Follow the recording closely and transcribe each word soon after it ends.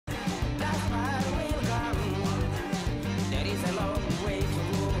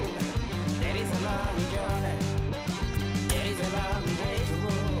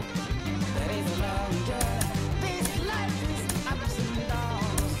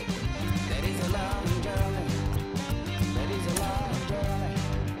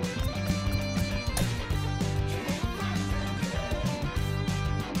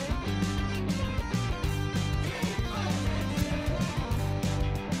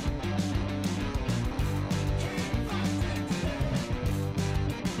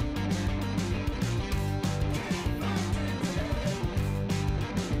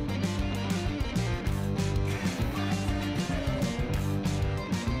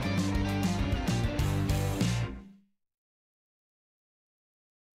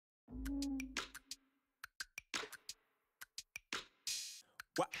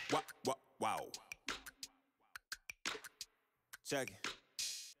Wow. Check it.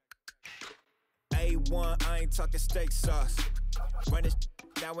 A1, I ain't talking steak sauce. Run this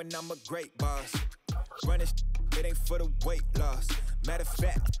now and I'm a great boss. Run this, it ain't for the weight loss. Matter of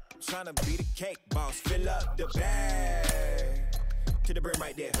fact, tryna be the cake boss. Fill up the bag to the brim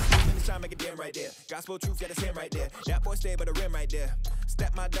right there. In the shine, make it dim right there. Gospel truth, yeah, that's him right there. That boy stay by the rim right there.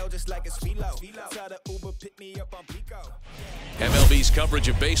 Step my dough just like it's philo. Tell the Uber, pick me up on Pico. MLB's coverage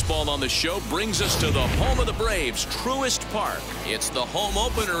of baseball on the show brings us to the home of the Braves, Truist Park. It's the home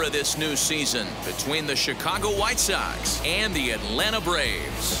opener of this new season between the Chicago White Sox and the Atlanta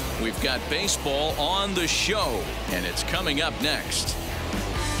Braves. We've got baseball on the show, and it's coming up next.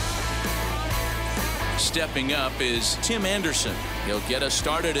 Stepping up is Tim Anderson. He'll get us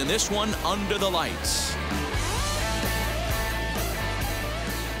started in this one under the lights.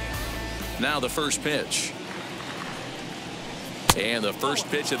 Now the first pitch. And the first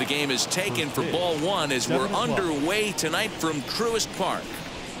pitch of the game is taken for ball one as we're underway tonight from Truist Park.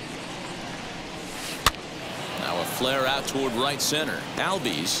 Now a flare out toward right center.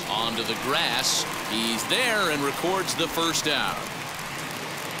 Albies onto the grass. He's there and records the first out.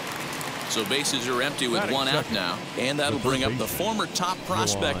 So bases are empty with one out now. And that'll bring up the former top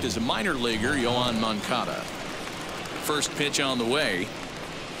prospect as a minor leaguer, Yohan Moncada. First pitch on the way.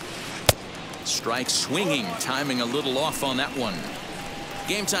 Strike swinging, timing a little off on that one.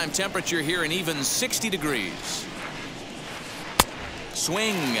 Game time temperature here an even 60 degrees.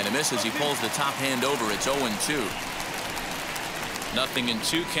 Swing and a miss as he pulls the top hand over. It's 0-2. Nothing in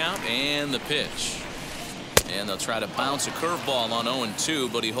 2 count and the pitch. And they'll try to bounce a curveball on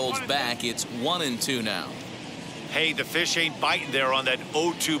 0-2, but he holds back. It's 1-2 now. Hey, the fish ain't biting there on that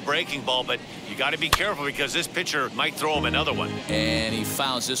 0-2 breaking ball, but you got to be careful because this pitcher might throw him another one. And he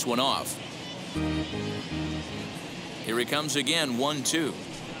fouls this one off. Here he comes again, 1-2.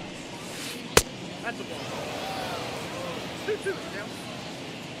 That's a ball. 2-2.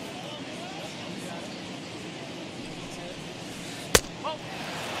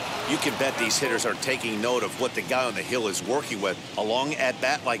 You can bet these hitters are taking note of what the guy on the hill is working with. A long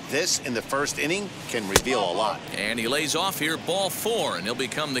at-bat like this in the first inning can reveal a lot. And he lays off here, ball 4, and he'll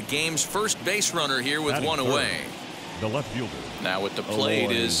become the game's first base runner here with one away. The left fielder. Now at the plate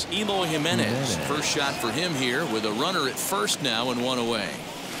is Eloy Jimenez. First shot for him here with a runner at first now and one away.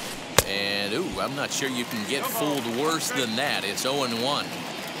 And ooh, I'm not sure you can get fooled worse than that. It's 0-1.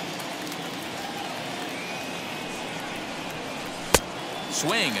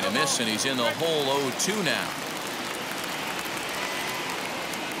 Swing and a miss, and he's in the hole. 0-2 now.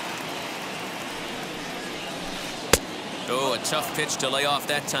 Oh, a tough pitch to lay off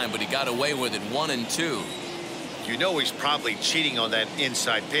that time, but he got away with it. 1-2. You know he's probably cheating on that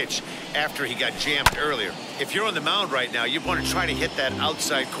inside pitch after he got jammed earlier. If you're on the mound right now, you want to try to hit that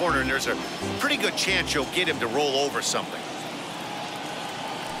outside corner, and there's a pretty good chance you'll get him to roll over something.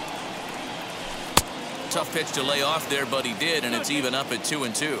 Tough pitch to lay off there, but he did, and it's even up at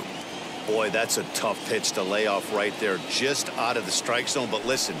 2-2. Boy, that's a tough pitch to lay off right there, just out of the strike zone. But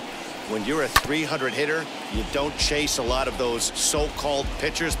listen, when you're a 300 hitter, you don't chase a lot of those so-called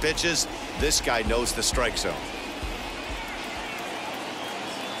pitcher's pitches. This guy knows the strike zone.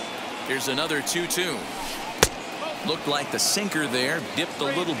 Here's another 2-2. Looked like the sinker there dipped a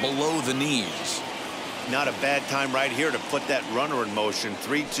little below the knees. Not a bad time right here to put that runner in motion.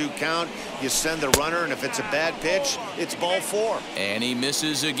 3-2 count. You send the runner, and if it's a bad pitch, it's ball 4. And he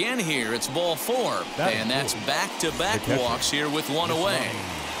misses again here. It's ball 4. And that's back-to-back walks here with one away.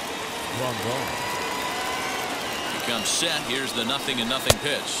 He comes set. Here's the 0-0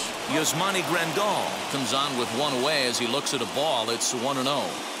 pitch. Yasmani Grandal comes on with one away as he looks at a ball. It's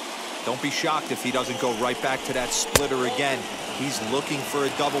 1-0. Don't be shocked if he doesn't go right back to that splitter again. He's looking for a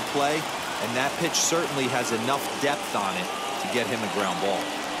double play, and that pitch certainly has enough depth on it to get him a ground ball.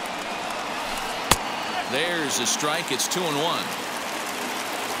 There's a strike. It's 2-1.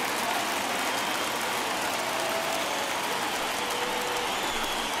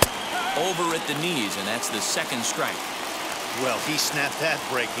 Over at the knees, and that's the second strike. Well, he snapped that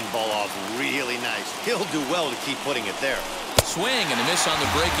breaking ball off really nice. He'll do well to keep putting it there. Swing and a miss on the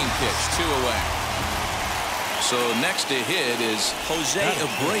breaking pitch. 2 away. So next to hit is Jose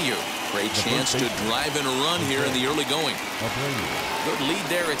Abreu. Great chance to drive in a run here in the early going. Good lead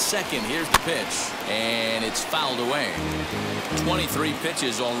there at second. Here's the pitch, and it's fouled away. 23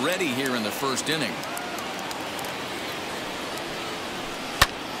 pitches already here in the first inning.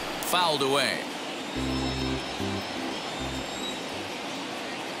 Fouled away.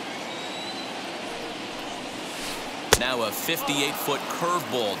 Now a 58-foot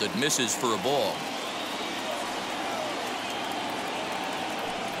curveball that misses for a ball.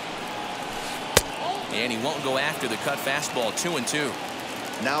 And he won't go after the cut fastball. 2-2.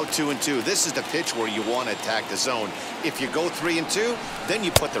 Now 2-2. This is the pitch where you want to attack the zone. If you go 3-2, then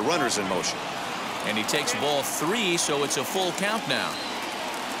you put the runners in motion. And he takes ball 3, so it's a full count now.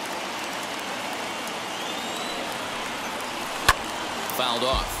 Fouled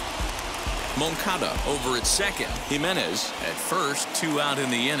off. Moncada over at second. Jimenez at first. 2 out in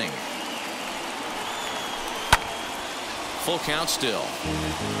the inning. Full count still.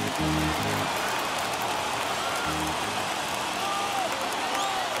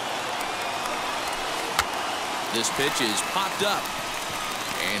 This pitch is popped up.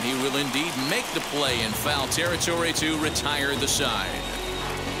 And he will indeed make the play in foul territory to retire the side.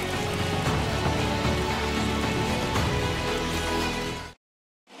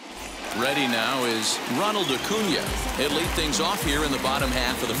 Ready now is Ronald Acuna. He'll lead things off here in the bottom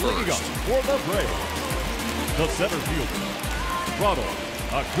half of the first. For the Braves, the center fielder, Ronald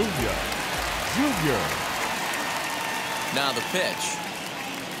Acuna Jr. Now the pitch.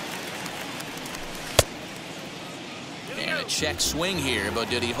 And a check swing here, but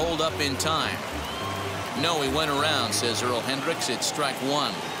did he hold up in time? No, he went around, says Earl Hendricks. It's strike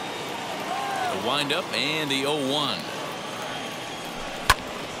 1. The windup and the 0-1.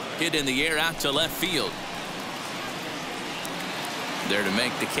 Hit in the air out to left field. There to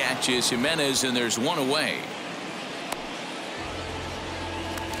make the catch is Jimenez, and there's 1 away.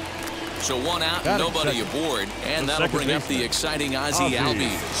 So 1 out, nobody aboard, and that'll bring up the exciting Ozzie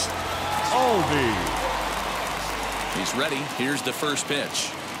Albies. He's ready. Here's the first pitch.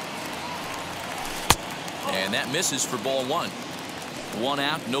 And that misses for ball 1. 1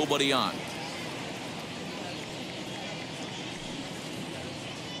 out, nobody on.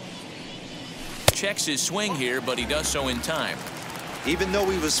 Checks his swing here, but he does so in time. Even though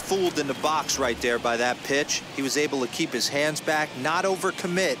he was fooled in the box right there by that pitch, he was able to keep his hands back, not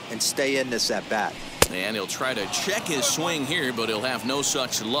overcommit, and stay in this at bat. And he'll try to check his swing here, but he'll have no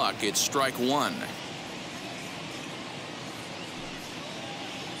such luck. It's strike 1.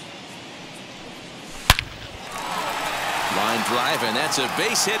 Line drive, and that's a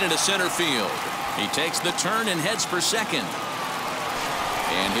base hit into center field. He takes the turn and heads for second.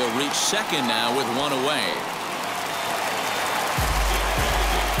 And he'll reach second now with 1 away.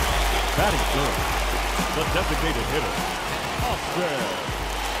 Batting third, the designated hitter, Austin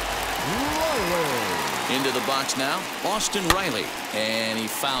Riley. Into the box now, Austin Riley. And he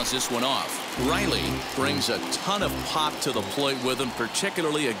fouls this one off. Riley brings a ton of pop to the plate with him,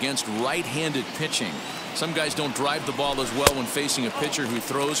 particularly against right-handed pitching. Some guys don't drive the ball as well when facing a pitcher who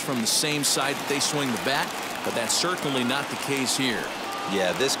throws from the same side that they swing the bat, but that's certainly not the case here.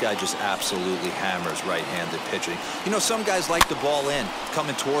 Yeah, this guy just absolutely hammers right-handed pitching. You know, some guys like the ball in,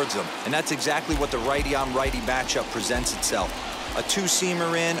 coming towards them, and that's exactly what the righty-on-righty matchup presents itself. A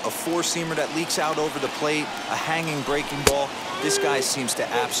 2-seamer in, a 4-seamer that leaks out over the plate, a hanging breaking ball. This guy seems to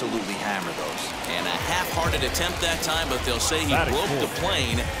absolutely hammer those. And a half-hearted attempt that time, but they'll say he broke the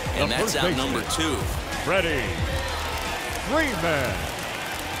plane, and that's out number 2. Freddie Freeman.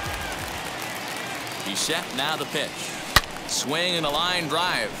 He's set, now the pitch. Swing and a line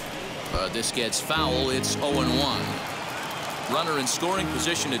drive. This gets foul. It's 0-1. Runner in scoring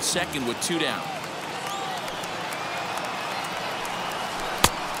position at second with 2 down.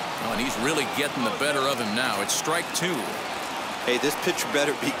 Oh, and he's really getting the better of him now. It's strike 2. Hey, this pitcher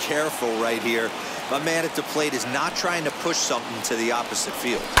better be careful right here. My man at the plate is not trying to push something to the opposite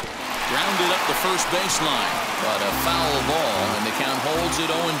field. Grounded up the first baseline, but a foul ball, and the count holds at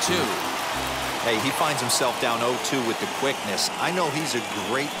 0-2. Hey, he finds himself down 0-2 with the quickness. I know he's a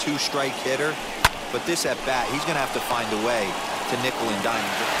great 2-strike hitter, but this at bat, he's going to have to find a way to nickel and dime.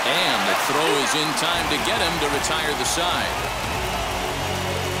 And the throw is in time to get him to retire the side.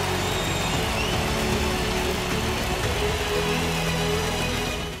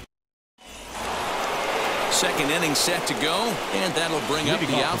 Second inning set to go, and that'll bring up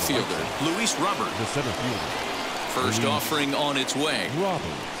the outfielder, Luis Robert. The center fielder. First offering on its way.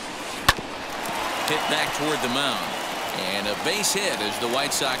 Robert. Hit back toward the mound. And a base hit as the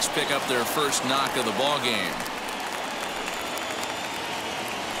White Sox pick up their first knock of the ball game.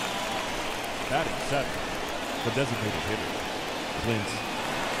 Batting seventh, the designated hitter, Clint.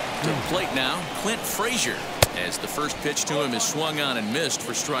 To the plate now, Clint Frazier, as the first pitch to him is swung on and missed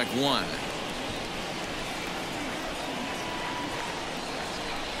for strike 1.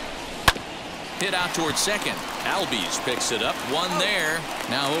 Hit out towards second. Albies picks it up. 1 there.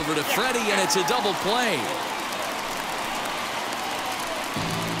 Now over to Freddie, and it's a double play.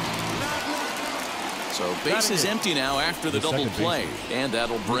 So base is empty now after the double play. And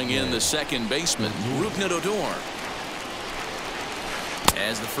that'll bring in the second baseman, Rougned Odor.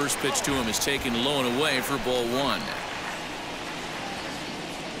 as the first pitch to him is taken low and away for ball one.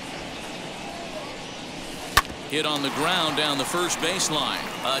 Hit on the ground down the first baseline.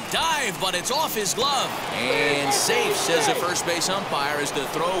 A dive, but it's off his glove. And safe, says the first base umpire, as the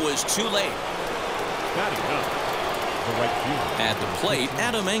throw was too late. At the plate,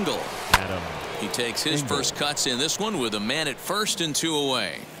 Adam Engel. He takes his first cuts in this one with a man at first and 2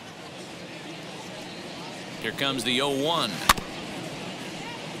 away. Here comes the 0-1.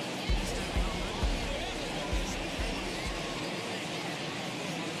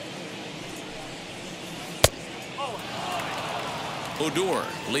 Odor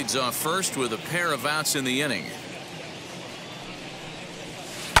leads off first with a pair of outs in the inning.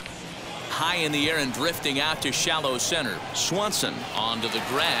 High in the air and drifting out to shallow center. Swanson onto the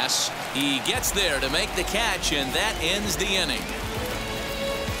grass. He gets there to make the catch, and that ends the inning.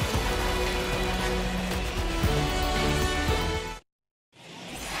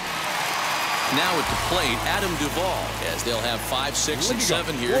 Now at the plate, Adam Duvall, as they'll have 5, 6, and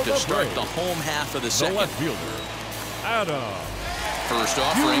 7 here to start the home half of the second. left fielder, Adam. First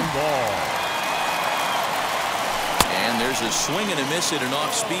offering. And there's a swing and a miss at an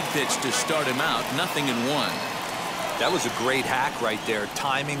off-speed pitch to start him out. 0-1. That was a great hack right there.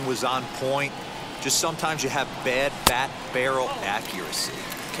 Timing was on point. Just sometimes you have bad bat barrel accuracy.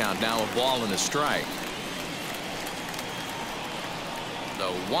 Count now a ball and a strike.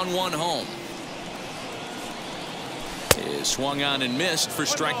 The 1-1 home is swung on and missed for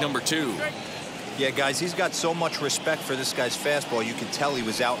strike number 2. Yeah, guys, he's got so much respect for this guy's fastball. You can tell he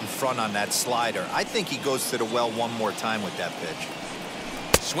was out in front on that slider. I think he goes to the well one more time with that pitch.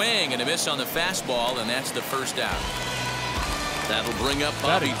 Swing and a miss on the fastball, and that's the first out. That'll bring up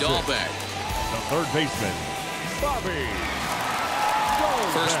Bobby Dahlbeck. The third baseman, Bobby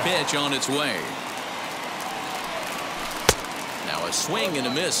Dahlbeck. First pitch on its way. Now a swing and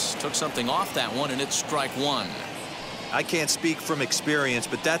a miss. Took something off that one, and it's strike 1. I can't speak from experience,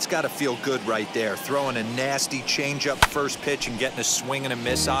 but that's got to feel good right there. Throwing a nasty changeup first pitch and getting a swing and a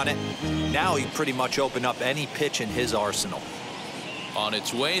miss on it. Now he pretty much opened up any pitch in his arsenal. On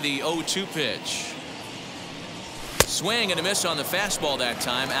its way, the 0-2 pitch. Swing and a miss on the fastball that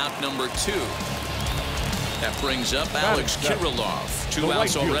time. Out number 2. That brings up Alex Kirilloff. 2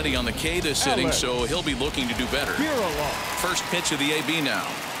 outs already on the K this inning, so he'll be looking to do better. First pitch of the AB now.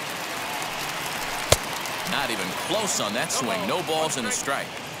 Not even close on that swing. No balls and a strike.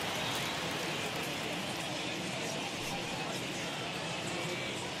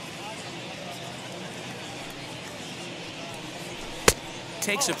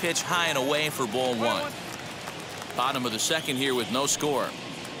 Takes a pitch high and away for ball 1. Bottom of the second here with no score.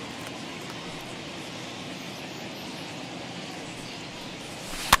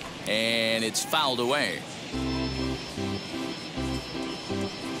 And it's fouled away.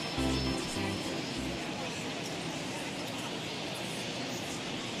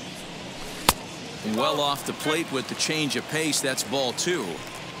 Well off the plate with the change of pace. That's ball 2.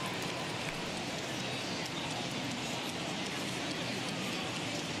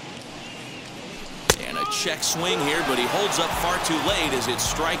 And a check swing here, but he holds up far too late as it's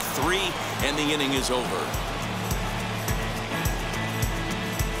strike 3 and the inning is over.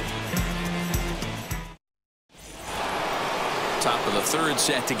 Top of the third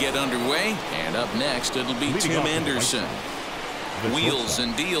set to get underway, and up next it'll be Tim Anderson. Wheels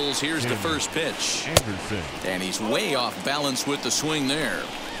and deals. Here's the first pitch. Anderson. And he's way off balance with the swing there.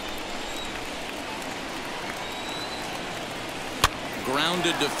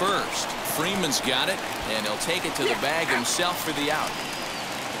 Grounded to first. Freeman's got it, and he'll take it to the bag himself for the out.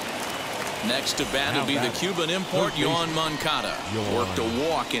 Next to bat will be the Cuban import, Yoan Moncada. Worked a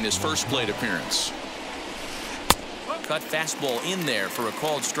walk in his first plate appearance. Cut fastball in there for a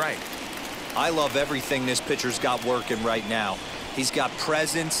called strike. I love everything this pitcher's got working right now. He's got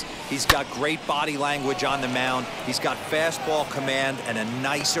presence. He's got great body language on the mound. He's got fastball command and a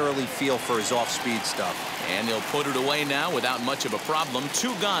nice early feel for his off-speed stuff. And he'll put it away now without much of a problem.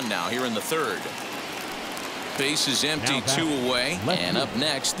 2 gone now here in the third. Base is empty, 2 away. And up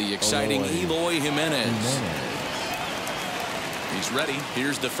next, the exciting Eloy Jimenez. He's ready.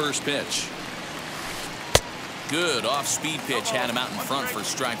 Here's the first pitch. Good off-speed pitch. Had him out in front for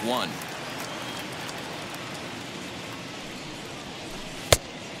strike 1.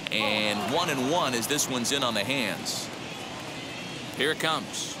 And 1-1 as this one's in on the hands. Here it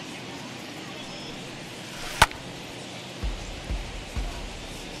comes.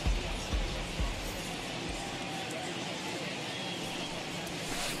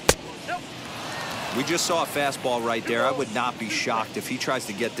 We just saw a fastball right there. I would not be shocked if he tries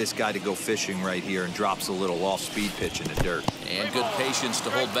to get this guy to go fishing right here and drops a little off-speed pitch in the dirt. And good patience to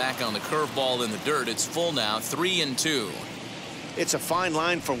hold back on the curveball in the dirt. It's full now, 3-2. It's a fine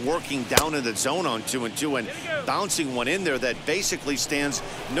line from working down in the zone on 2-2 and bouncing one in there that basically stands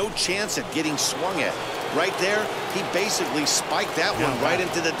no chance at getting swung at. Right there, he basically spiked that one right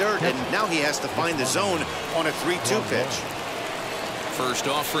into the dirt, and now he has to find the zone on a 3-2 pitch. First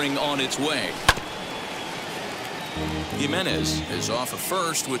offering on its way. Jimenez is off of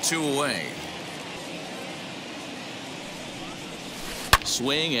first with 2 away.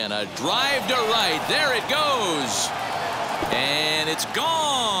 Swing and a drive to right. There it goes. And it's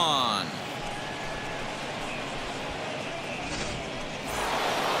gone.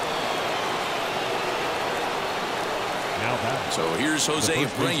 So here's Jose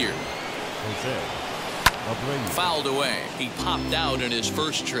Abreu. Fouled away. He popped out in his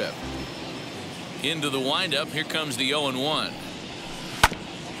first trip. Into the windup. Here comes the 0-1.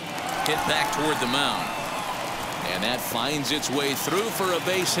 Hit back toward the mound. And that finds its way through for a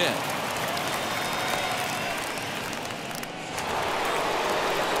base hit.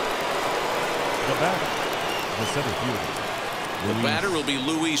 The center fielder. The batter will be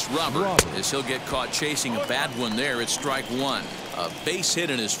Luis Robert as he'll get caught chasing a bad one there at strike 1. A base hit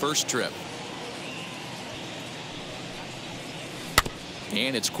in his first trip.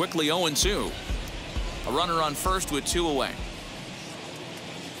 And it's quickly 0-2. A runner on first with 2 away.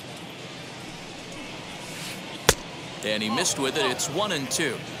 And he missed with it. It's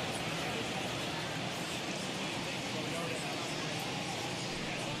 1-2.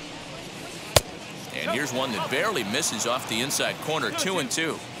 And here's one that barely misses off the inside corner.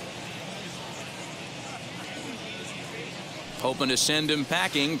 2-2. Hoping to send him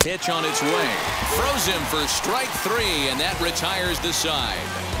packing. Pitch on its way. Throws him for strike 3, and that retires the side.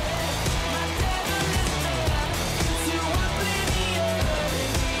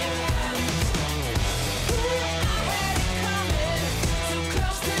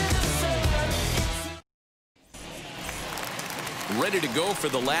 Ready to go for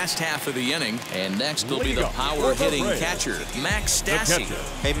the last half of the inning. And next will be the power-hitting catcher, Max Stassi.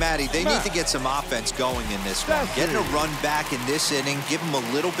 Hey, Matty, they need to get some offense going in this one. Getting a run back in this inning, give them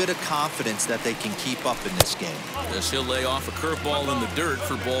a little bit of confidence that they can keep up in this game. This he'll lay off a curveball in the dirt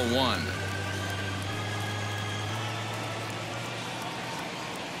for ball 1.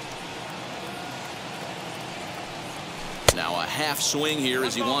 Now a half swing here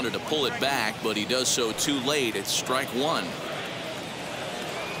as he wanted to pull it back, but he does so too late. It's strike 1.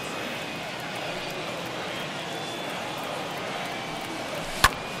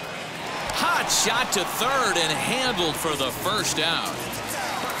 Hot shot to third and handled for the first out.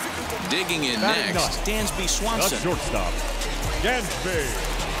 Digging in next, Dansby Swanson. Shortstop, Dansby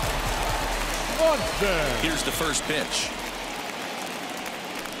Swanson. Here's the first pitch.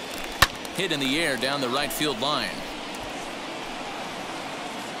 Hit in the air down the right field line.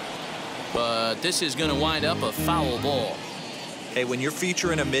 But this is going to wind up a foul ball. Hey, when you're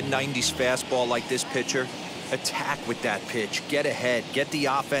featuring a mid-90s fastball like this pitcher, attack with that pitch. Get ahead. Get the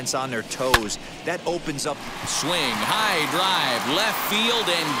offense on their toes. That opens up. Swing, high drive, left field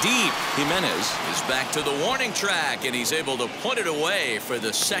and deep. Jimenez is back to the warning track, and he's able to put it away for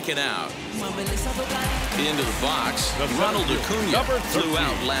the second out. Into the box, Ronald Acuna flew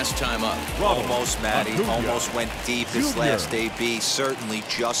out last time up. Almost, Matty. Almost went deep his last AB. Certainly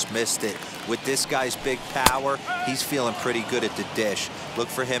just missed it. With this guy's big power, he's feeling pretty good at the dish. Look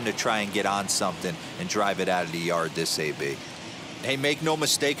for him to try and get on something and drive it out of the yard this AB. Hey, make no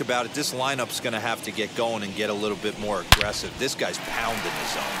mistake about it, this lineup's going to have to get going and get a little bit more aggressive. This guy's pounding the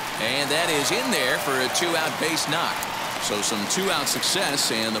zone. And that is in there for a 2-out base knock. So some 2-out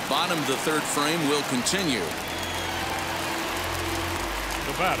success, and the bottom of the third frame will continue.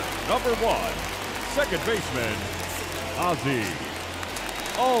 The batter, number 1, second baseman, Ozzie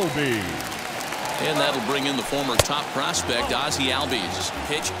Albies. And that'll bring in the former top prospect, Ozzie Albies.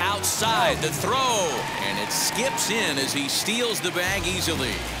 Pitch outside, the throw, and it skips in as he steals the bag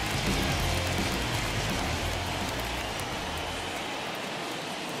easily.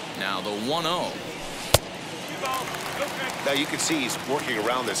 Now the 1-0. Now you can see he's working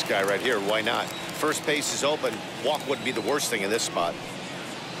around this guy right here. Why not? First base is open. Walk wouldn't be the worst thing in this spot.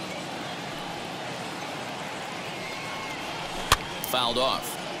 Fouled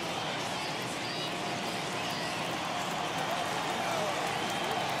off.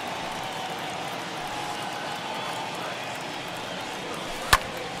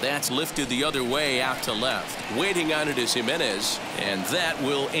 That's lifted the other way out to left. Waiting on it is Jimenez, and that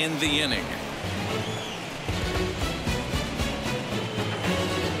will end the inning.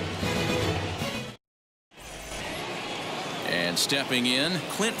 And stepping in,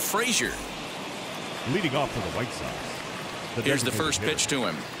 Clint Frazier. Leading off for the White Sox. Here's the first pitch to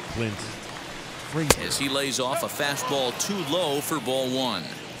him. Clint Frazier. As he lays off a fastball too low for ball one.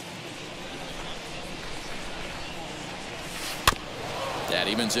 That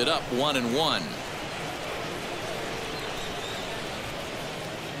evens it up 1-1.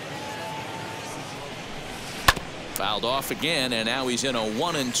 Fouled off again, and now he's in a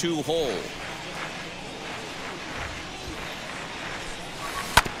 1-2 hole.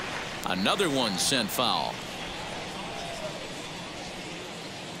 Another one sent foul.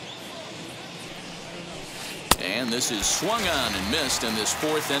 And this is swung on and missed, and this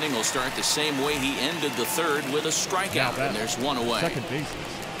fourth inning will start the same way he ended the third, with a strikeout, and there's one away. Second bases.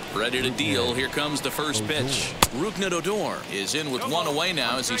 Ready to deal. Here comes the first pitch. Rougned Odor is in with one away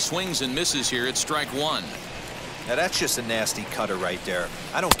now as he swings and misses here at strike one. Now that's just a nasty cutter right there.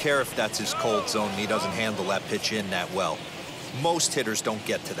 I don't care if that's his cold zone and he doesn't handle that pitch in that well. Most hitters don't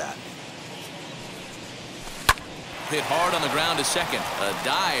get to that. Hit hard on the ground to second. A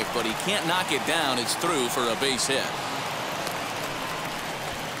dive, but he can't knock it down. It's through for a base hit.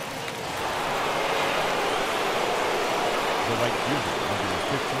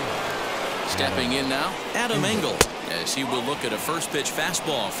 Stepping in now, Adam Engel, as he will look at a first pitch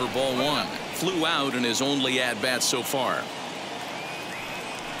fastball for ball one. Flew out in his only at-bat so far.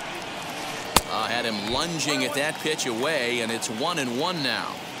 Had him lunging at that pitch away, and it's 1-1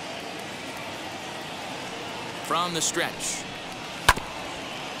 now. From the stretch.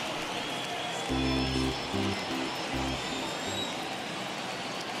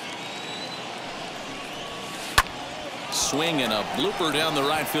 Swing and a blooper down the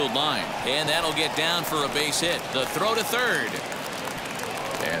right field line, and that'll get down for a base hit. The throw to third,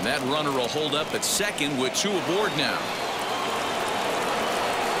 and that runner will hold up at second with two aboard now.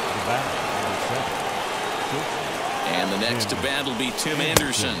 And the next to bat will be Tim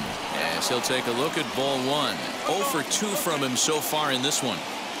Anderson, as he'll take a look at ball one. 0 for 2 from him so far in this one.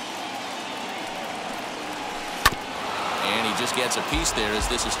 And he just gets a piece there as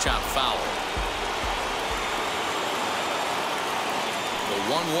this is chopped foul. The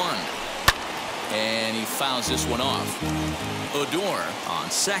 1-1. And he fouls this one off. Odor on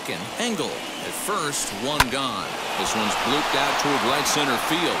second. Engel at first. One gone. This one's blooped out toward right center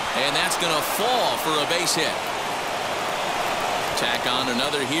field. And that's going to fall for a base hit. Tack on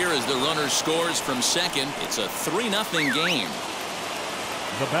another here as the runner scores from second. It's a 3-0 game.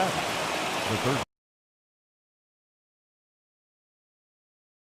 The batter, the third.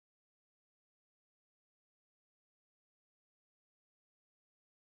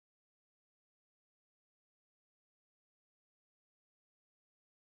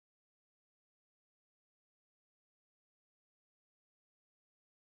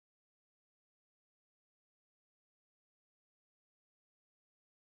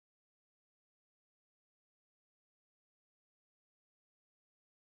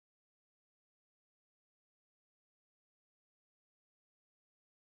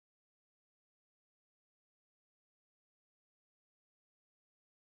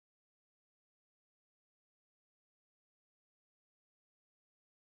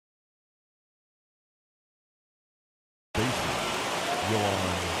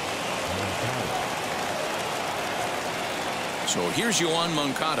 So here's Yoan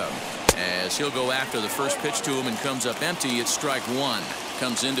Moncada as he'll go after the first pitch to him and comes up empty. It's strike one.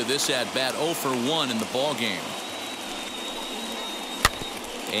 Comes into this at bat 0 for 1 in the ball game.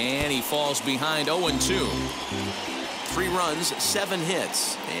 And he falls behind 0-2. 3 runs, 7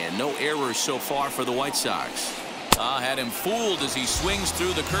 hits, and no errors so far for the White Sox. Had him fooled as he swings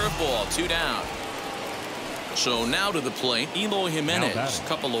through the curveball. 2 down. So now to the plate, Eloy Jimenez.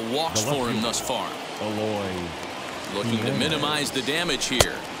 Couple of walks for him thus far. Eloy looking to minimize the damage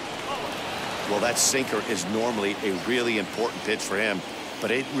here. Well, that sinker is normally a really important pitch for him,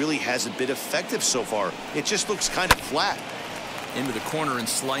 but it really hasn't been effective so far. It just looks kind of flat. Into the corner and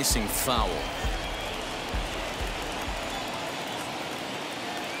slicing foul.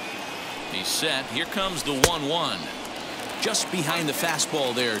 He's set. Here comes the 1-1. Just behind the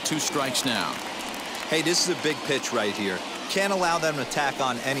fastball there. 2 strikes now. Hey, this is a big pitch right here. Can't allow them to tack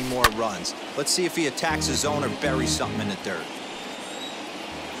on any more runs. Let's see if he attacks his zone or buries something in the dirt.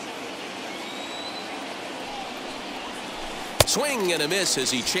 Swing and a miss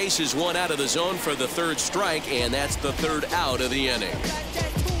as he chases one out of the zone for the 3rd strike, and that's the 3rd out of the inning.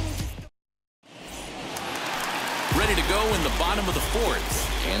 Ready to go in the bottom of the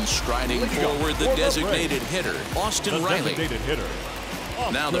 4th, and striding forward the designated hitter, Austin Riley.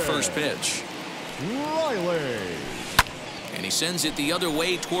 Now the first pitch. Riley. And he sends it the other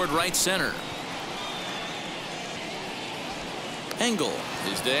way toward right center. Engel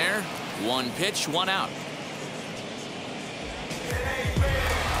is there. One pitch, one out.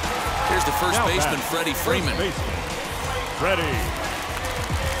 Here's the first baseman, Freddie Freeman. Freddie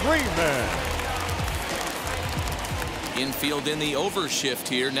Freeman. Infield in the overshift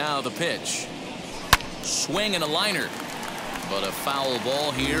here. Now the pitch. Swing and a liner. But a foul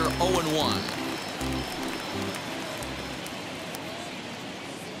ball here, 0-1.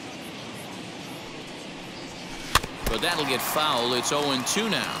 But that'll get foul. It's 0-2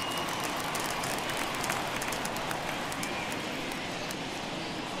 now.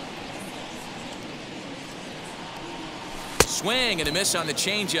 Swing and a miss on the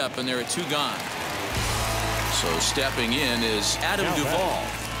changeup, and there are 2 gone. So stepping in is Adam Duvall.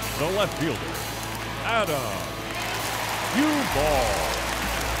 The left fielder, Adam Duvall.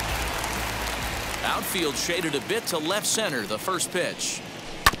 Outfield shaded a bit to left center. The first pitch.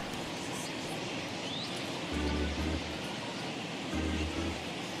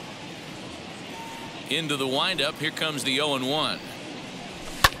 Into the windup. Here comes the 0-1.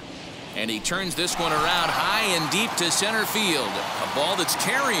 And he turns this one around high and deep to center field. A ball that's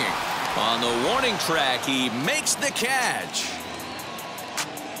carrying. On the warning track, he makes the catch.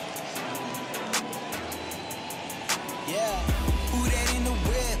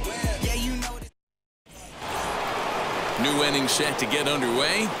 New inning set to get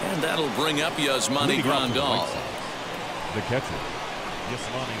underway, and that'll bring up Yasmani Grandal. The catcher,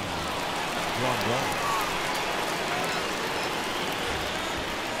 Yasmani Grandal.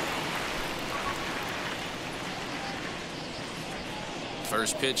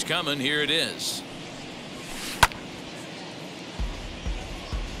 First pitch coming. Here it is.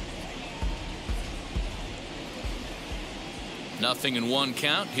 Nothing in 1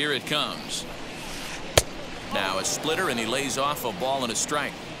 count. Here it comes. Now a splitter, and he lays off a ball and a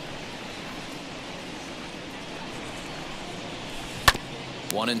strike.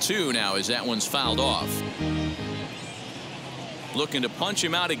 1-2 now as that one's fouled off. Looking to punch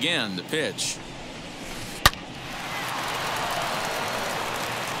him out again. The pitch.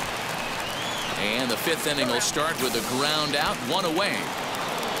 And the 5th inning will start with a ground out, 1 away.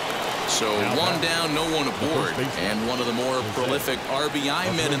 So 1 down, no one aboard. And one of the more prolific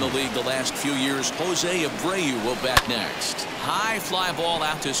RBI men in the league the last few years, Jose Abreu, will bat next. High fly ball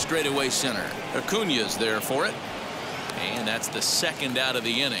out to straightaway center. Acuna's there for it. And that's the 2nd out of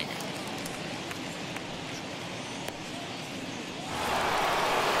the inning.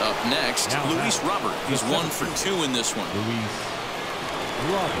 Up next, Luis Robert. He's 1 for 2 in this one.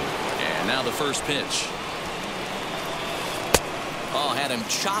 Luis Robert. And now the first pitch. Oh, had him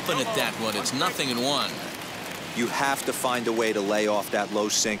chopping at that one. It's 0-1. You have to find a way to lay off that low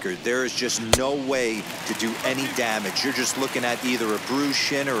sinker. There is just no way to do any damage. You're just looking at either a bruised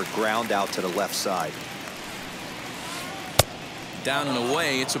shin or a ground out to the left side. Down and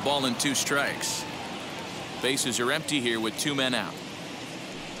away. It's a ball and 2 strikes. Bases are empty here with 2 men out.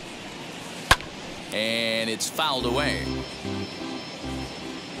 And it's fouled away.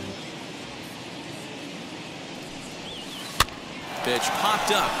 Pitch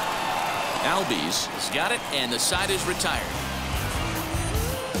popped up. Albies has got it, and the side is retired.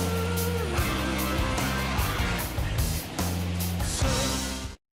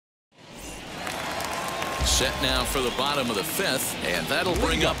 Set now for the bottom of the 5th, and that'll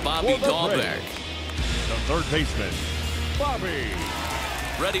bring up Bobby Dahlbeck. The third baseman, Bobby.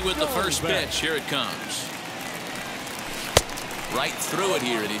 Ready with the first pitch. Here it comes. Right through it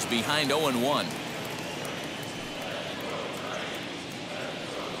here, and he's behind 0-1.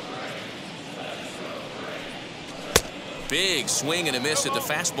 Big swing and a miss at the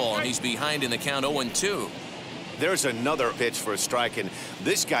fastball, and he's behind in the count 0-2. There's another pitch for a strike, and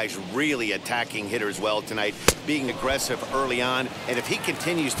this guy's really attacking hitters well tonight, being aggressive early on. And if he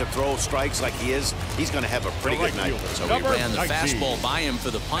continues to throw strikes like he is, he's going to have a pretty good night. So he ran the fastball by him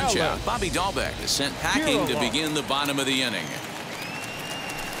for the punch out. Bobby Dahlbeck is sent packing to begin the bottom of the inning.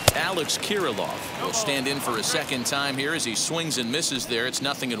 Alex Kirilloff will stand in for a 2nd time here as he swings and misses there. It's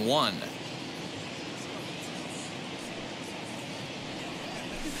 0-1.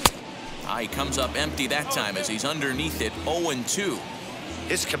 He comes up empty that time as he's underneath it, 0-2.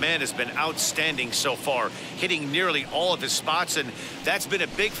 His command has been outstanding so far, hitting nearly all of his spots, and that's been a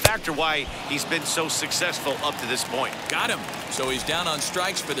big factor why he's been so successful up to this point. Got him. So he's down on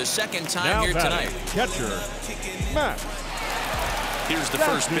strikes for the 2nd time here tonight. Catcher, Max. Here's the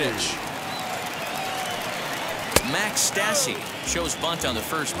first pitch. Max Stassi shows bunt on the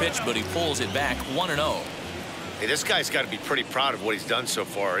first pitch, but he pulls it back 1-0. Hey, this guy's got to be pretty proud of what he's done so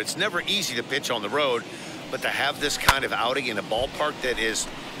far. It's never easy to pitch on the road, but to have this kind of outing in a ballpark that is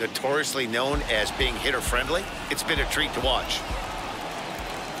notoriously known as being hitter-friendly, it's been a treat to watch.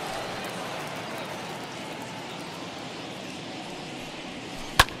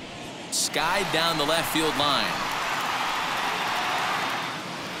 skied down the left field line.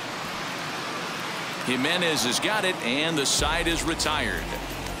 Jimenez has got it, and the side is retired.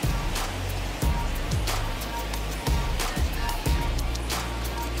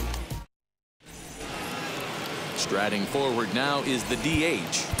 Striding forward now is the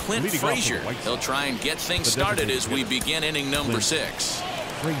DH, Clint Frazier. He'll try and get things started as we begin inning number 6.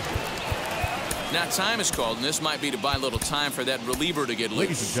 Now time is called, and this might be to buy a little time for that reliever to get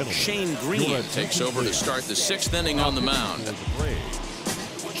loose. Shane Green takes over to start the 6th inning on the mound.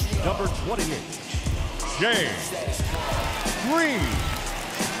 Number 28, Shane Green.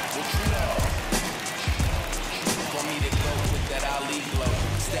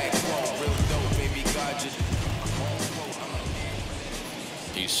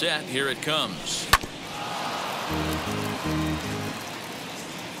 He's set. Here it comes.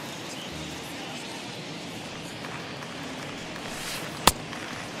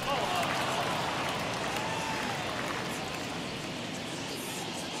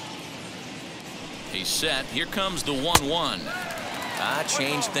 He's set. Here comes the 1-1.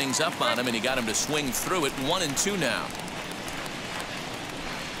 Changed things up on him, and he got him to swing through it. 1-2 now.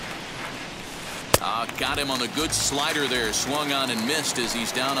 Got him on the good slider there. Swung on and missed as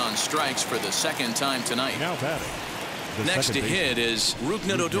he's down on strikes for the 2nd time tonight. Now batting. Next to hit is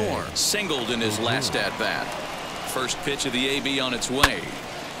Rougned Odor. Singled in his last at-bat. First pitch of the AB on its way.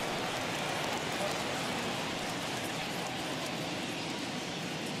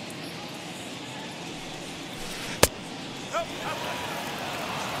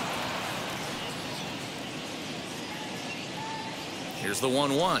 Here's the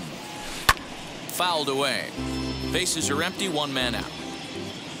 1-1. Fouled away. Bases are empty, 1 man out.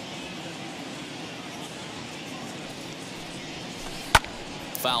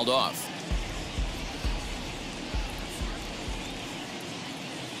 Fouled off.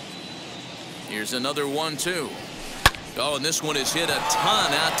 Here's another 1-2. Oh, and this one is hit a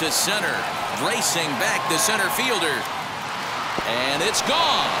ton out to center. Racing back the center fielder. And it's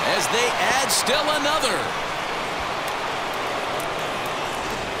gone as they add still another.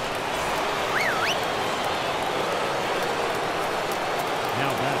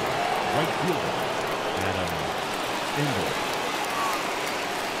 Now batting, right fielder, Adam Engel.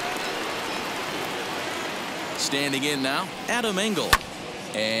 Standing in now, Adam Engel.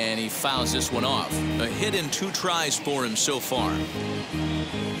 And he fouls this one off. A hit in 2 tries for him so far.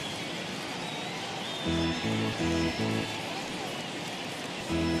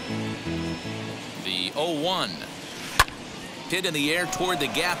 The 0-1. Hit in the air toward the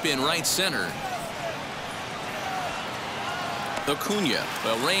gap in right center. Acuna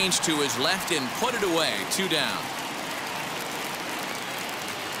will range to his left and put it away. 2 down.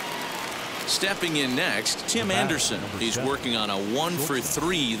 Stepping in next, Tim Anderson. He's working on a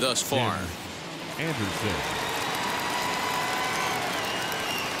 1-for-3 thus far. Anderson.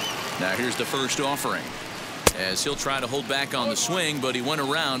 Now here's the first offering, as he'll try to hold back on the swing, but he went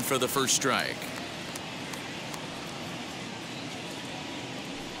around for the first strike.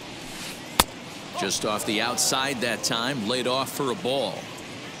 Just off the outside that time, laid off for a ball.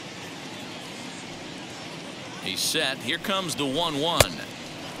 He's set. Here comes the 1-1.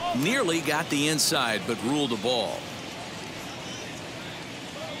 Nearly got the inside, but ruled a ball.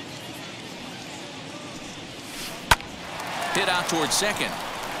 Hit out towards second.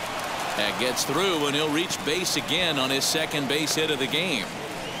 That gets through, and he'll reach base again on his 2nd base hit of the game.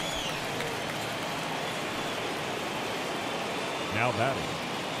 Now batting,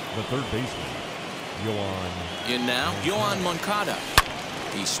 the 3rd baseman, Yoan. In now, Yoan Moncada.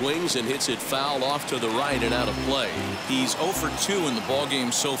 He swings and hits it foul off to the right and out of play. He's 0 for 2 in the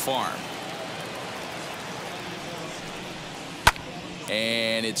ballgame so far.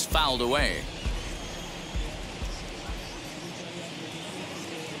 And it's fouled away.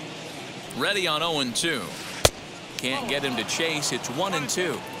 Ready on 0-2. Can't get him to chase. It's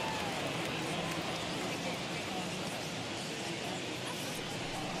 1-2.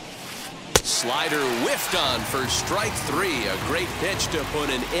 Slider whiffed on for strike 3. A great pitch to put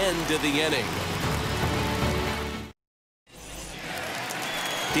an end to the inning.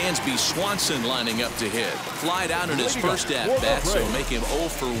 Dansby Swanson lining up to hit. Flied out in his first at-bat, so make him 0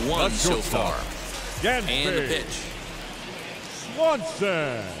 for 1 so far. And the pitch.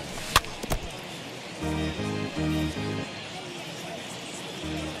 Swanson.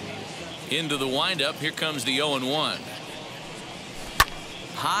 Into the windup. Here comes the 0-1.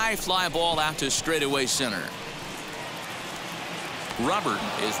 High fly ball out to straightaway center. Robert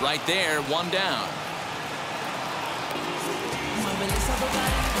is right there, 1 down.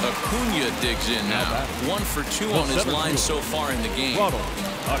 Acuna digs in now. 1 for 2 on his line so far in the game. Ronald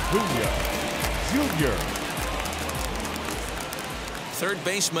Acuna Jr. Third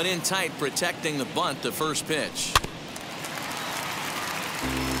baseman in tight, protecting the bunt. The first pitch.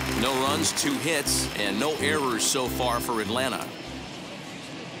 No runs, 2 hits, and no errors so far for Atlanta.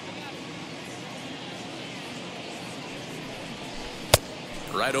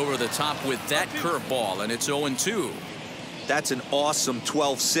 Right over the top with that curveball, and it's 0-2. That's an awesome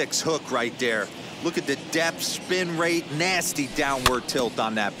 12-6 hook right there. Look at the depth, spin rate, nasty downward tilt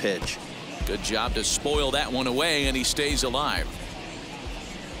on that pitch. Good job to spoil that one away, and he stays alive.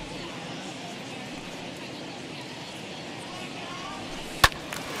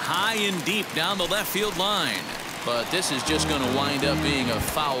 High and deep down the left field line, but this is just going to wind up being a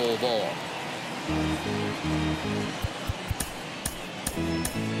foul ball.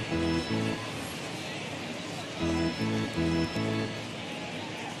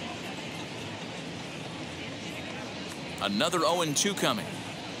 Another 0-2 coming.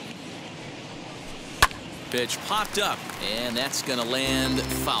 Pitch popped up, and that's going to land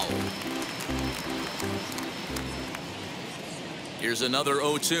foul. Here's another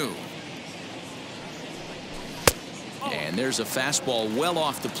 0-2. And there's a fastball well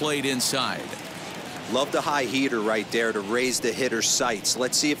off the plate inside. Love the high heater right there to raise the hitter's sights.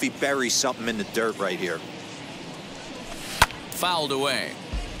 Let's see if he buries something in the dirt right here. Fouled away.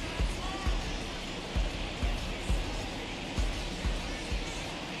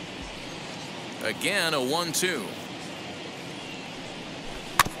 Again, a 1-2.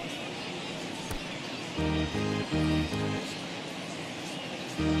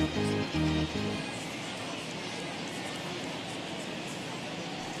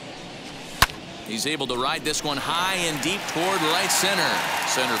 He's able to ride this one high and deep toward right center.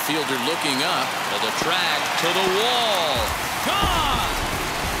 Center fielder looking up to the track, to the wall. Gone!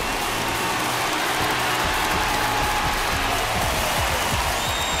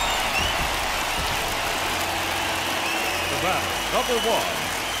 Number 1,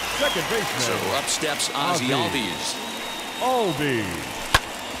 second baseman. So up steps Ozzie Albies.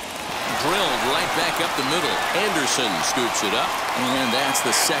 Drilled right back up the middle. Anderson scoops it up, and that's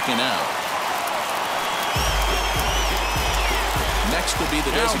the second out. Next will be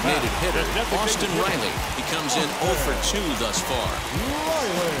the designated hitter, Austin Riley. He comes in 0 for 2 thus far.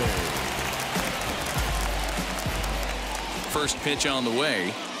 First pitch on the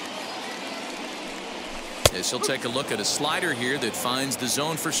way. As he'll take a look at a slider here that finds the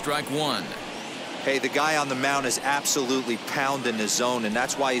zone for strike 1. Hey, the guy on the mound is absolutely pounding the zone, and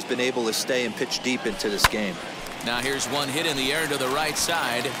that's why he's been able to stay and pitch deep into this game. Now here's one hit in the air to the right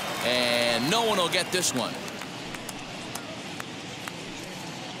side, and no one will get this one.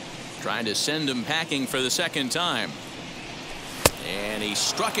 Trying to send him packing for the second time. And he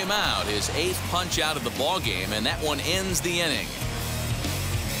struck him out, his 8th punch out of the ball game, and that one ends the inning.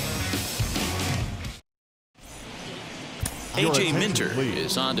 A.J. Minter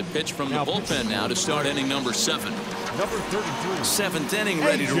is on to pitch from the bullpen now to start inning number 7. Number 33. 7th inning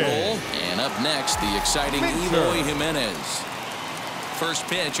ready to roll. And up next, the exciting Eloy Jimenez. First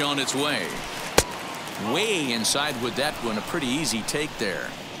pitch on its way. Way inside with that one. A pretty easy take there.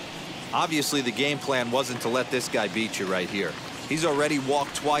 Obviously, the game plan wasn't to let this guy beat you right here. He's already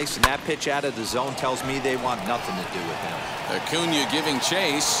walked twice, and that pitch out of the zone tells me they want nothing to do with him. Acuna giving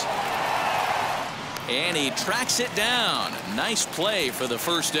chase. And he tracks it down. Nice play for the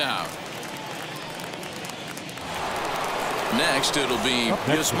first out. Next, it'll be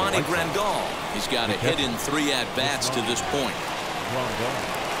Yasmani Grandal. He's got a hit in 3 at-bats to this point.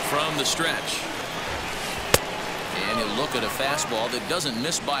 From the stretch. And he'll look at a fastball that doesn't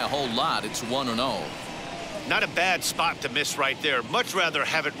miss by a whole lot. It's 1-0. Not a bad spot to miss right there. Much rather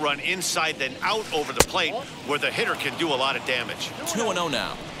have it run inside than out over the plate where the hitter can do a lot of damage. 2-0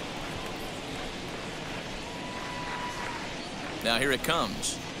 now. Now here it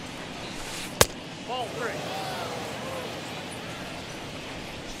comes. Ball 3.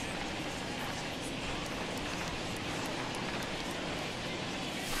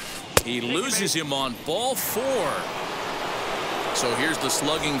 He loses him on ball 4. So here's the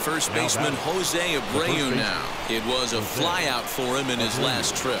slugging first baseman Jose Abreu now. It was a flyout for him in his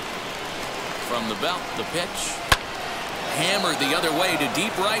last trip. From the belt, the pitch. Hammered the other way to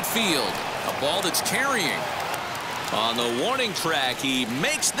deep right field. A ball that's carrying. On the warning track, he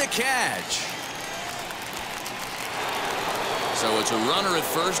makes the catch. So it's a runner at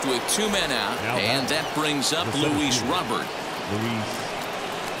first with 2 men out, and that brings up Luis Robert.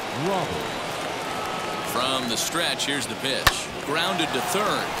 From the stretch, here's the pitch. Grounded to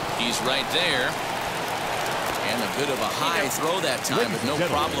third. He's right there. And a bit of a high throw that time, but no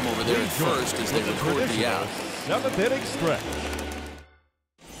problem over there at first as they record the out. 7th inning stretch.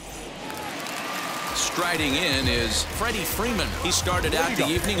 Striding in is Freddie Freeman. He started out the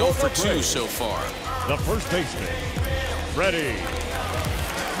evening 0 for 2 so far. The first baseman, Freddie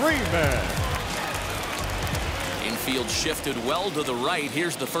Freeman. Infield shifted well to the right.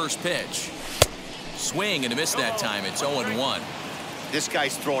 Here's the first pitch. Swing and a miss that time. It's 0-1. This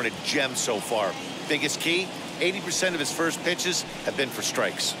guy's throwing a gem so far. Biggest key, 80% of his first pitches have been for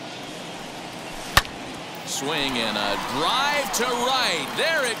strikes. Swing and a drive to right.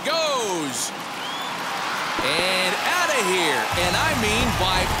 There it goes. And out of here. And I mean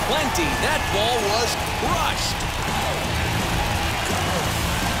by plenty. That ball was crushed.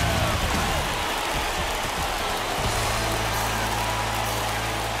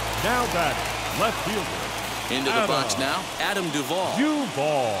 Now batting, left fielder. Into the box now, Adam Duvall.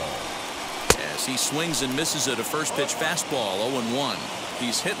 As he swings and misses at a first pitch fastball, 0-1.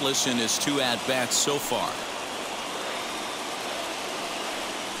 He's hitless in his 2 at-bats so far.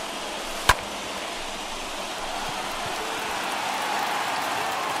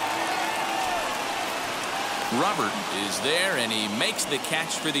 Robert is there, and he makes the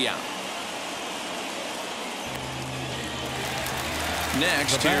catch for the out.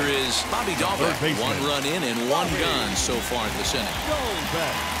 Next, here is Bobby Dalbec. 1 run in and 1 gun so far this inning.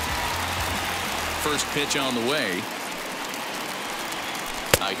 First pitch on the way.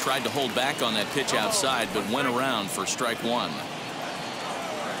 I tried to hold back on that pitch outside, but went around for strike 1.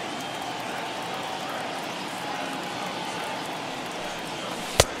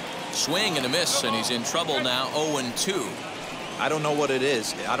 Swing and a miss, and he's in trouble now. 0-2. I don't know what it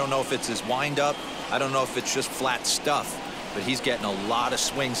is. I don't know if it's his windup. I don't know if it's just flat stuff. But he's getting a lot of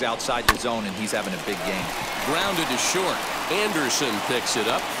swings outside the zone, and he's having a big game. Grounded to short. Anderson picks it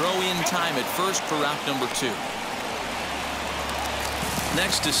up. Throw in time at first for out number 2.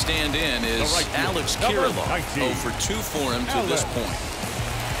 Next to stand in is Alex Kirilloff. 0 for 2 for him to this point.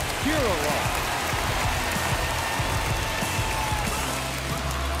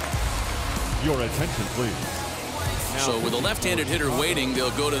 Your attention, please. So with a left-handed hitter waiting,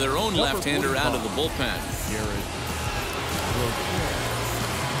 they'll go to their own left-hander out of the bullpen.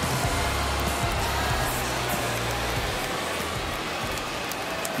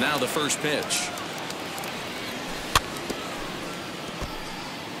 Now the first pitch.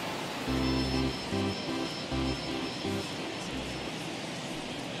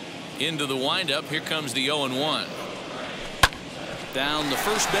 Into the windup. Here comes the 0-1. Down the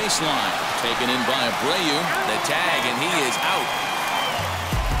first baseline. Taken in by Abreu. The tag, and he is out.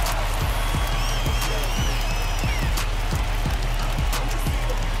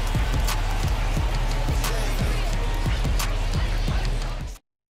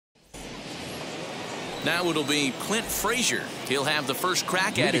 Now it'll be Clint Frazier. He'll have the first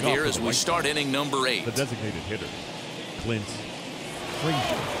crack at it here as we start inning number 8. The designated hitter, Clint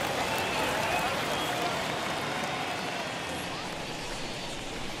Frazier.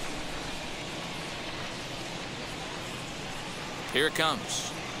 Here it comes.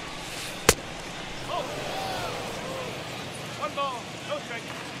 1 ball, no strike.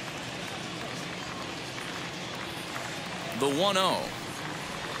 The 1-0.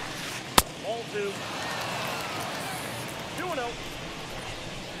 Ball 2. 2-0.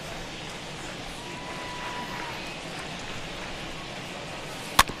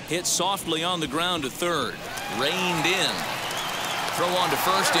 Hit softly on the ground to third. Reined in. Throw on to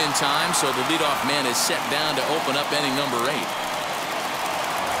first in time, so the leadoff man is set down to open up inning number 8.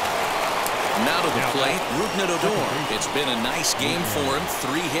 Now to the plate, Rougned Odor. It's been a nice game for him.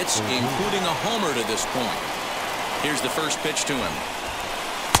 3 hits, including a homer to this point. Here's the first pitch to him.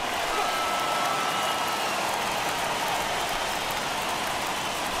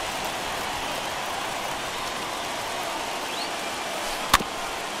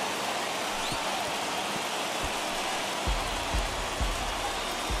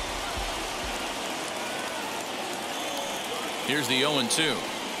 Here's the 0-2.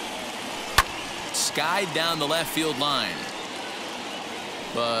 Skied down the left field line.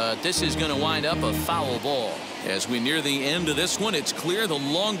 But this is going to wind up a foul ball. As we near the end of this one, it's clear the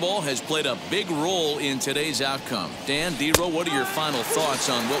long ball has played a big role in today's outcome. Dan, Dero, what are your final thoughts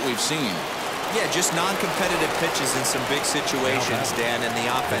on what we've seen? Yeah, just non-competitive pitches in some big situations, Dan, and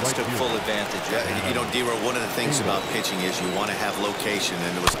the offense took full advantage. Yeah, you know, Dero, one of the things about pitching is you want to have location,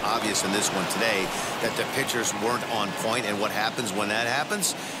 and it was obvious in this one today that the pitchers weren't on point, and what happens when that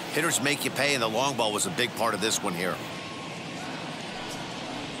happens? Hitters make you pay, and the long ball was a big part of this one here.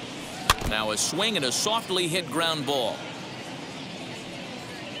 Now a swing and a softly hit ground ball.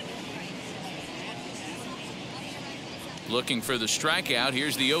 Looking for the strikeout.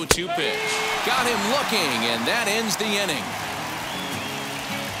 Here's the 0-2 pitch. Got him looking, and that ends the inning.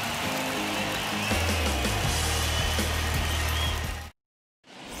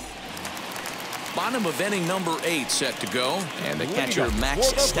 Bottom of inning number 8 set to go, and the catcher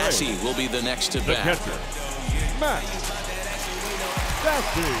Max Stassi will be the next to bat. Catcher, Max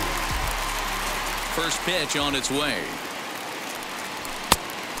Stassi. First pitch on its way.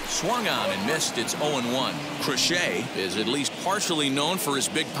 Swung on and missed. It's 0-1. Crochet is at least partially known for his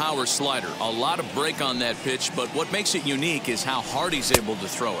big power slider. A lot of break on that pitch, but what makes it unique is how hard he's able to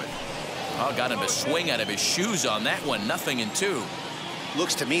throw it. Oh, got him a swing out of his shoes on that one. 0-2.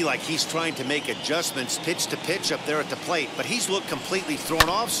 Looks to me like he's trying to make adjustments pitch to pitch up there at the plate, but he's looked completely thrown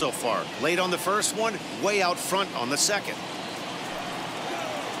off so far. Late on the first one, way out front on the second.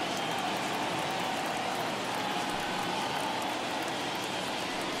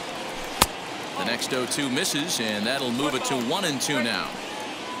 The next 0-2 misses, and that'll move it to 1-2 now.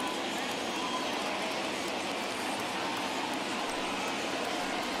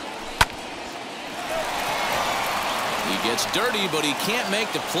 He gets dirty, but he can't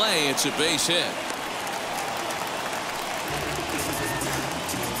make the play. It's a base hit.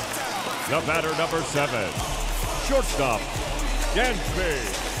 The batter, number 7, shortstop, Dansby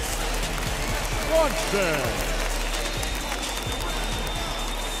Swanson.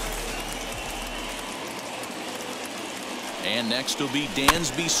 And next will be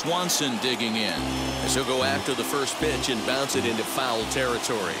Dansby Swanson digging in, as he'll go after the first pitch and bounce it into foul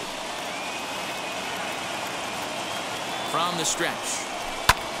territory. From the stretch.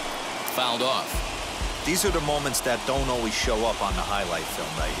 Fouled off. These are the moments that don't always show up on the highlight film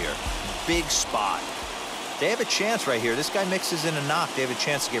right here. Big spot. They have a chance right here. This guy mixes in a knock. They have a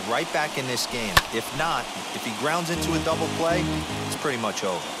chance to get right back in this game. If not, if he grounds into a double play, it's pretty much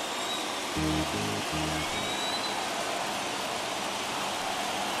over.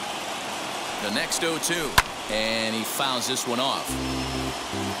 The next 0-2, and he fouls this one off.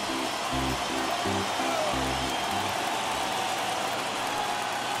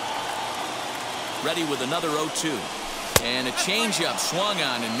 Ready with another 0-2, and a changeup swung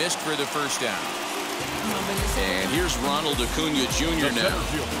on and missed for the first down. And here's Ronald Acuna Jr. now.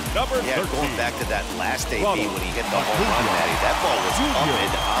 Yeah, going back to that last AB when he hit the home run, Matty, that ball was up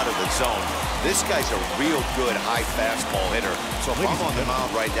and out of the zone. This guy's a real good high fastball hitter. So if I'm on the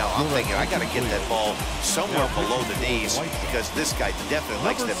mound right now, I'm thinking I got to get that ball somewhere below the knees because this guy definitely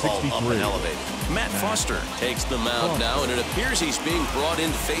likes that ball up and elevated. Matt Foster takes the mound now, and it appears he's being brought in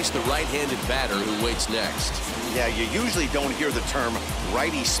to face the right-handed batter who waits next. Yeah, you usually don't hear the term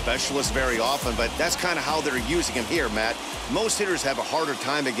righty specialist very often, but that's kind of how they're using him here, Matt. Most hitters have a harder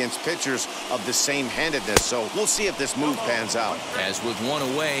time against pitchers of the same handedness, so we'll see if this move pans out. As with one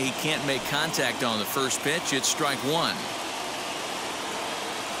away, he can't make contact on the first pitch. It's strike one.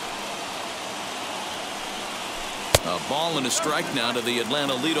 A ball and a strike now to the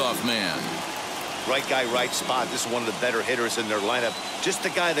Atlanta leadoff man. Right guy, right spot. This is one of the better hitters in their lineup. Just the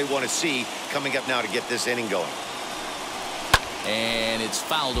guy they want to see coming up now to get this inning going. And it's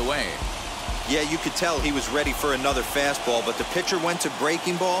fouled away. Yeah, you could tell he was ready for another fastball, but the pitcher went to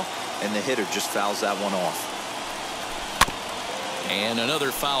breaking ball, and the hitter just fouls that one off. And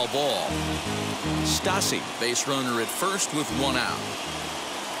another foul ball. Stassi, base runner at first with one out.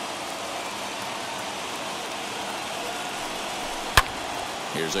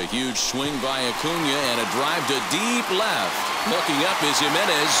 Here's a huge swing by Acuna and a drive to deep left. Looking up is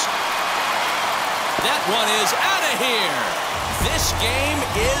Jimenez. That one is out of here. This game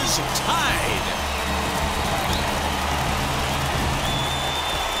is tied.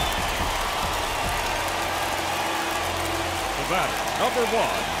 The batter, number 1,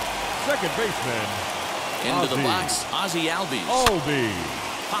 second baseman. Into the box, Ozzie Albies.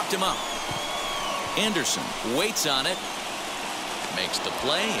 Popped him up. Anderson waits on it. Makes the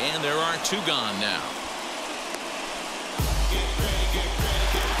play, and there are two gone now.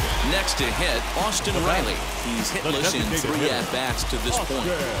 Next to hit, Austin Riley. He's hitless in 3 at-bats to this point.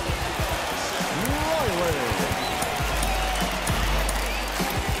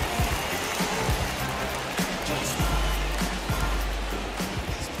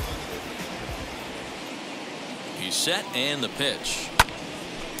 He's set, and the pitch.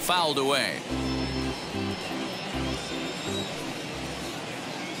 Fouled away.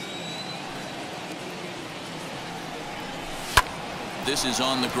 This is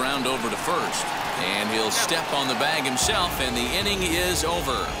on the ground over to first, and he'll step on the bag himself, and the inning is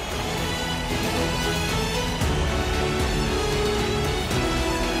over.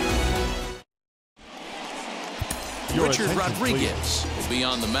 Richard Rodriguez will be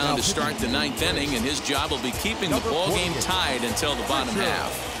on the mound to start the 9th inning, and his job will be keeping the ball game tied until the bottom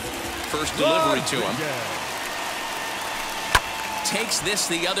half. First delivery to him. Takes this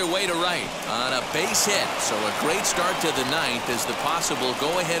the other way to right on a base hit. So a great start to the 9th as the possible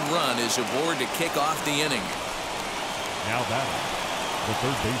go-ahead run is aboard to kick off the inning. Now batting, the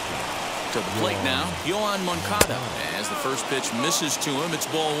third baseman. To the plate now, Yoan Moncada. As the first pitch misses to him, it's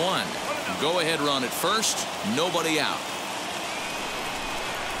ball 1. Go-ahead run at first, nobody out.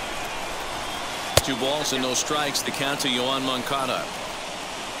 2 balls and no strikes, the count to Yoan Moncada.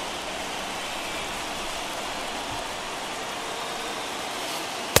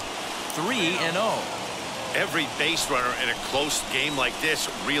 Three and 0. Every base runner in a close game like this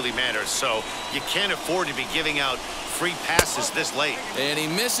really matters, so you can't afford to be giving out free passes this late. And he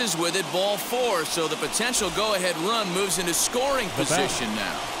misses with it, ball 4, so the potential go-ahead run moves into scoring position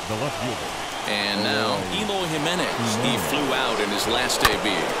now. The left fielder. And now Eloy Jimenez. He flew out in his last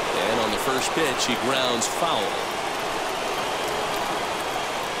debut, and on the first pitch he grounds foul.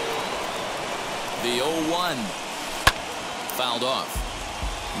 The 0-1 fouled off.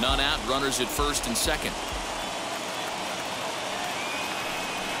 None out, runners at first and second.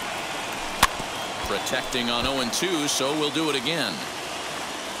 Protecting on 0-2, so we'll do it again.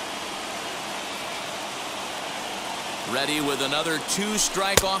 Ready with another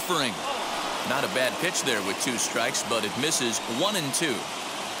 2-strike offering. Not a bad pitch there with 2 strikes, but it misses 1-2.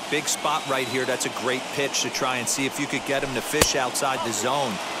 Big spot right here. That's a great pitch to try and see if you could get him to fish outside the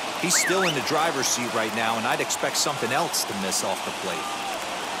zone. He's still in the driver's seat right now, and I'd expect something else to miss off the plate.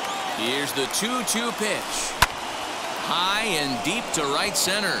 Here's the 2-2 pitch. High and deep to right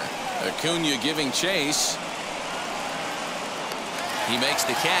center. Acuna giving chase. He makes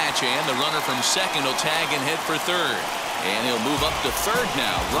the catch, and the runner from second will tag and hit for third. And he'll move up to third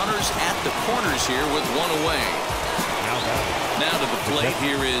now. Runners at the corners here with 1 away. Now to the plate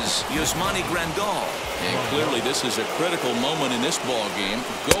here is Yasmani Grandal. And clearly this is a critical moment in this ball game.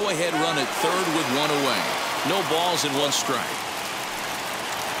 Go ahead run at third with 1 away. No balls and 1 strike.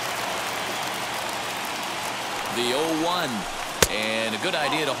 The 0-1. And a good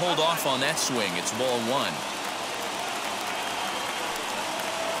idea to hold off on that swing. It's ball 1.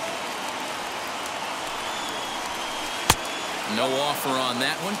 No offer on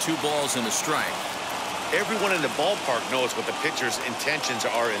that one. 2 balls and a strike. Everyone in the ballpark knows what the pitcher's intentions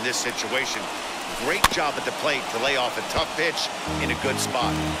are in this situation. Great job at the plate to lay off a tough pitch in a good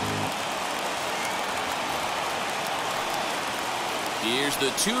spot. Here's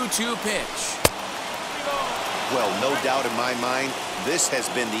the 2-2 pitch. Well, no doubt in my mind, this has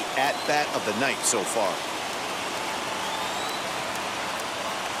been the at-bat of the night so far.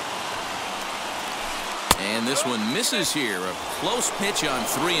 And this one misses here. A close pitch on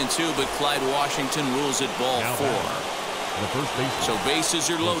 3-2, but Clyde Washington rules it ball 4. So bases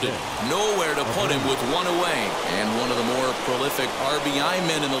are loaded. Nowhere to put him with 1 away. And one of the more prolific RBI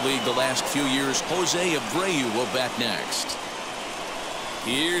men in the league the last few years, Jose Abreu, will bat next.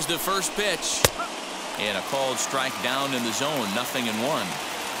 Here's the first pitch. And a called strike down in the zone. 0-1.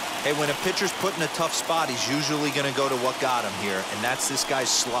 Hey, when a pitcher's put in a tough spot, he's usually going to go to what got him here, and that's this guy's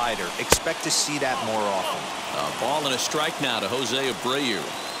slider. Expect to see that more often. A ball and a strike now to Jose Abreu.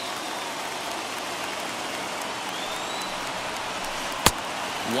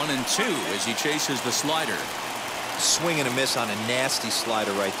 One and 2 as he chases the slider. Swing and a miss on a nasty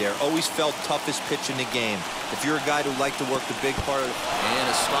slider right there. Always felt toughest pitch in the game. If you're a guy who liked to work the big part of it. And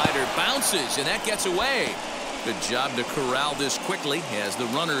a slider bounces, and that gets away. Good job to corral this quickly as the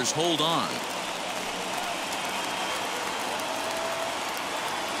runners hold on.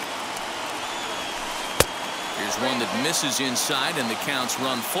 Here's one that misses inside, and the counts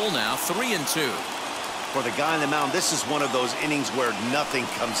run full now. 3-2. For the guy on the mound, this is one of those innings where nothing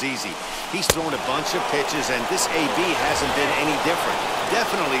comes easy. He's thrown a bunch of pitches, and this AB hasn't been any different.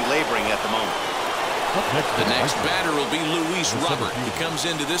 Definitely laboring at the moment. The next batter will be Luis Robert. He comes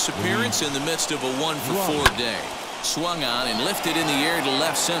into this appearance in the midst of a 1-for-4 day. Swung on and lifted in the air to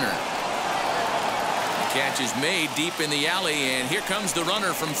left center. The catch is made deep in the alley, and here comes the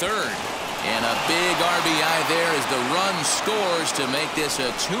runner from third. And a big RBI there as the run scores to make this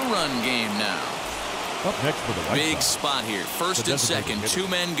a 2-run game now. Up next for the White Big Sox. spot here. First and second, 2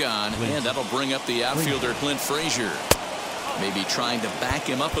 men gone, and that'll bring up the outfielder Clint Frazier. Maybe trying to back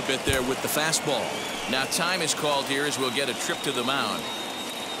him up a bit there with the fastball. Now time is called here as we'll get a trip to the mound.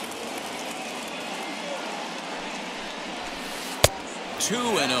 Two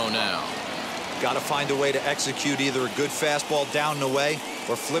and 0 now. Got to find a way to execute either a good fastball down and away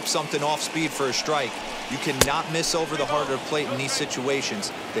or flip something off speed for a strike. You cannot miss over the harder plate in these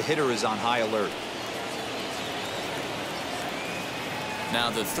situations. The hitter is on high alert. Now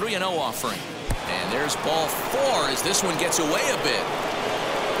the 3-0 offering. And there's ball 4 as this one gets away a bit.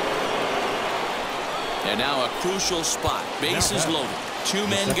 And now a crucial spot. Bases loaded. 2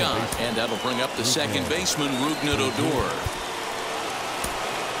 men gone. And that'll bring up the second baseman, Rougned Odor.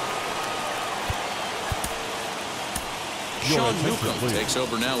 Sean Newcomb takes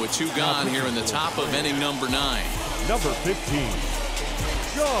over now with 2 gone here in the top of inning number 9. Number 15,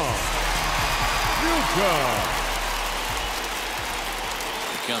 Sean Newcomb.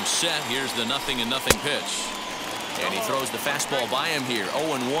 Comes set. Here's the 0-0 pitch. And he throws the fastball by him here.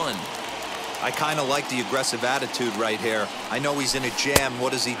 0-1. I kind of like the aggressive attitude right here. I know he's in a jam.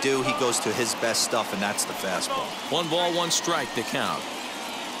 What does he do? He goes to his best stuff, and that's the fastball. 1 ball, 1 strike to count.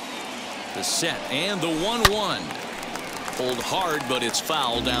 The set and the 1-1. Pulled hard, but it's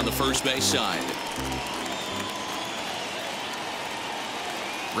foul down the first base side.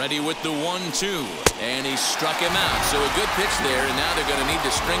 Ready with the 1-2. And he struck him out. So a good pitch there, and now they're going to need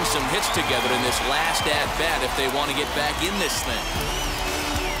to string some hits together in this last at-bat if they want to get back in this thing.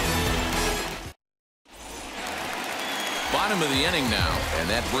 Bottom of the inning now, and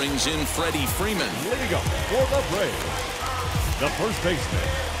that brings in Freddie Freeman. Leading up for the Braves, the first baseman,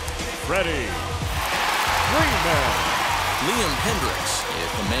 Freddie Freeman. Liam Hendricks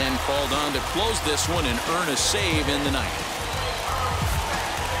is the man called on to close this one and earn a save in the ninth.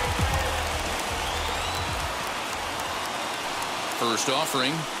 First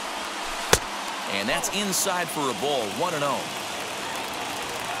offering. And that's inside for a ball. 1-0.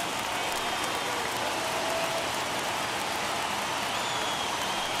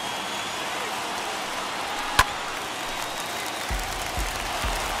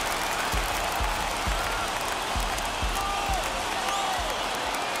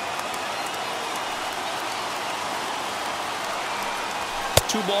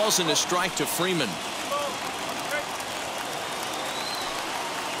 Two balls and a strike to Freeman.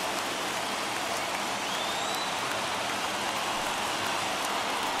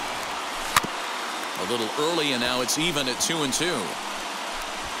 A little early, and now it's even at 2-2.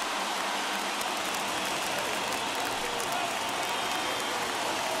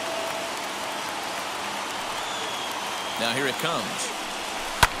 Now here it comes.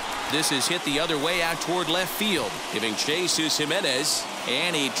 This is hit the other way out toward left field. Giving chase is Jimenez,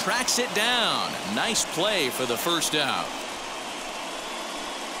 and he tracks it down. Nice play for the first out.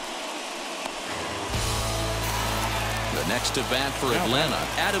 The next to bat for Atlanta,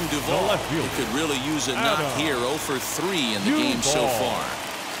 Adam Duvall. He could really use a knock here. 0 for 3 in the game so far.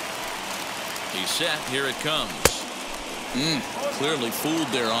 He's set. Here it comes. Clearly fooled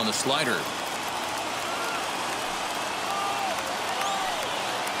there on the slider.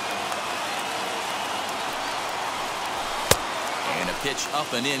 And a pitch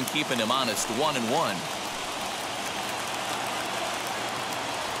up and in, keeping him honest. 1-1.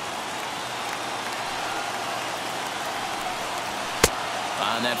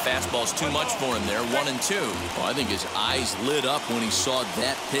 And that fastball's too much for him there. 1-2. Oh, I think his eyes lit up when he saw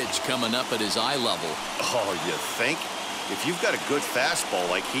that pitch coming up at his eye level. Oh, you think? If you've got a good fastball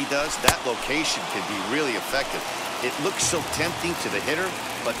like he does, that location can be really effective. It looks so tempting to the hitter,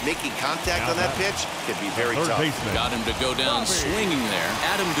 but making contact on that pitch can be very tough. Got him to go down swinging there.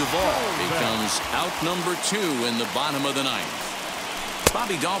 Adam Duvall becomes out number 2 in the bottom of the ninth.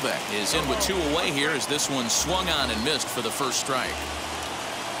 Bobby Dahlbeck is in with 2 away here as this one swung on and missed for the first strike.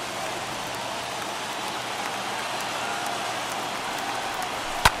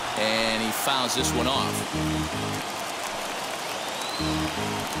 And he fouls this one off.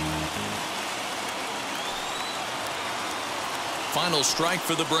 Final strike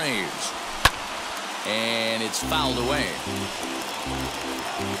for the Braves. And it's fouled away.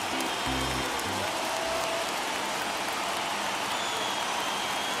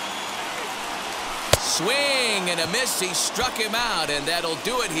 Swing and a miss. He struck him out, and that'll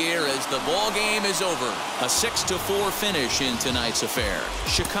do it here as the ball game is over. A 6-4 finish in tonight's affair.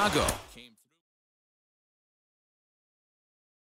 Chicago